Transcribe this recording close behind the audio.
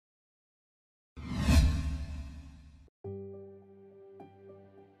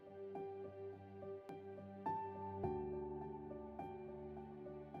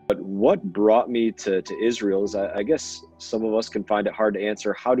what brought me to Israel is, I guess some of us can find it hard to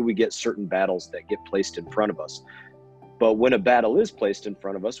answer. How do we get certain battles that get placed in front of us? But when a battle is placed in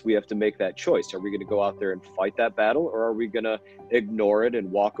front of us, we have to make that choice. Are we going to go out there and fight that battle, or are we going to ignore it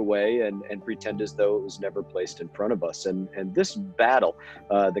and walk away and pretend as though it was never placed in front of us? And this battle,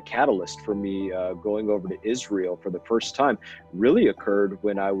 the catalyst for me going over to Israel for the first time, really occurred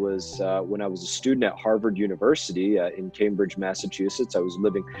when I was a student at Harvard University in Cambridge, Massachusetts. I was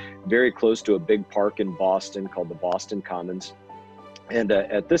living very close to a big park in Boston called the Boston Commons. And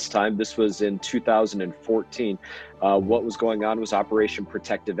at this time, this was in 2014, what was going on was Operation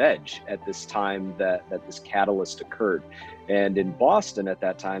Protective Edge at this time that this catalyst occurred. And in Boston at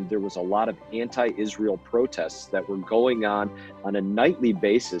that time, there was a lot of anti-Israel protests that were going on a nightly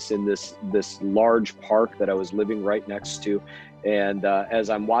basis in this large park that I was living right next to. And as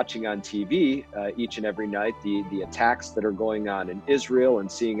I'm watching on TV each and every night, the attacks that are going on in Israel and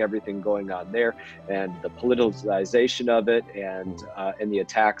seeing everything going on there, and the politicization of it, and the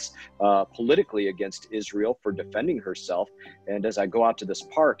attacks politically against Israel for defending herself. And as I go out to this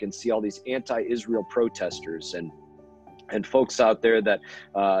park and see all these anti-Israel protesters and folks out there that,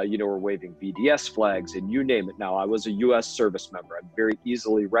 were waving BDS flags and you name it. Now, I was a U.S. service member. I'm very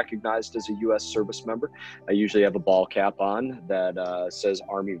easily recognized as a U.S. service member. I usually have a ball cap on that says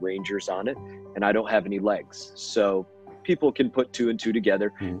Army Rangers on it, and I don't have any legs. So people can put two and two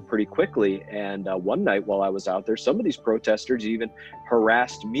together pretty quickly. And one night while I was out there, some of these protesters even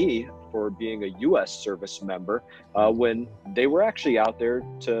harassed me for being a U.S. service member when they were actually out there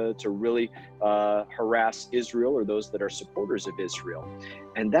to really harass Israel or those that are supporters of Israel.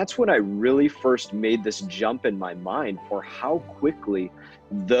 And that's when I really first made this jump in my mind for how quickly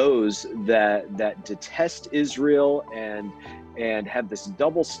those that detest Israel and have this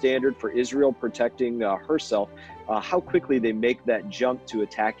double standard for Israel protecting herself, how quickly they make that jump to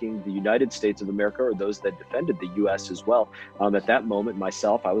attacking the United States of America or those that defended the U.S. as well. At that moment,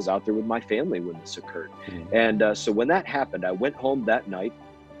 myself, I was out there with my family when this occurred. And so when that happened, I went home that night,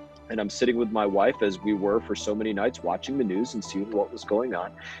 and I'm sitting with my wife, as we were for so many nights, watching the news and seeing what was going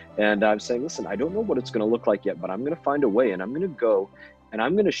on. And I'm saying, listen, I don't know what it's going to look like yet, but I'm going to find a way, and I'm going to go and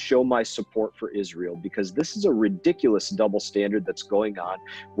I'm going to show my support for Israel, because this is a ridiculous double standard that's going on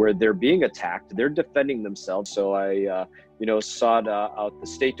where they're being attacked. They're defending themselves. So I, sought out the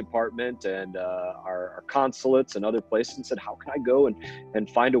State Department and our consulates and other places and said, how can I go and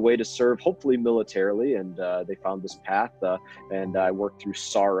find a way to serve, hopefully militarily? And they found this path, and I worked through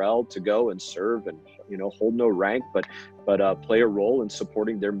SARL to go and serve and, hold no rank, but play a role in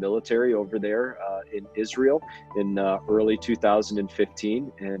supporting their military over there in Israel in early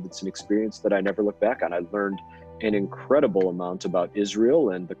 2015. And it's an experience that I never look back on. I learned an incredible amount about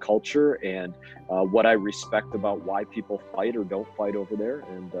Israel and the culture and what I respect about why people fight or don't fight over there.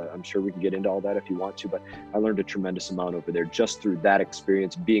 And I'm sure we can get into all that if you want to, but I learned a tremendous amount over there just through that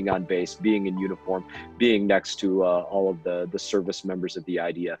experience, being on base, being in uniform, being next to all of the service members of the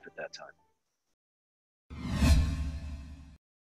IDF at that time.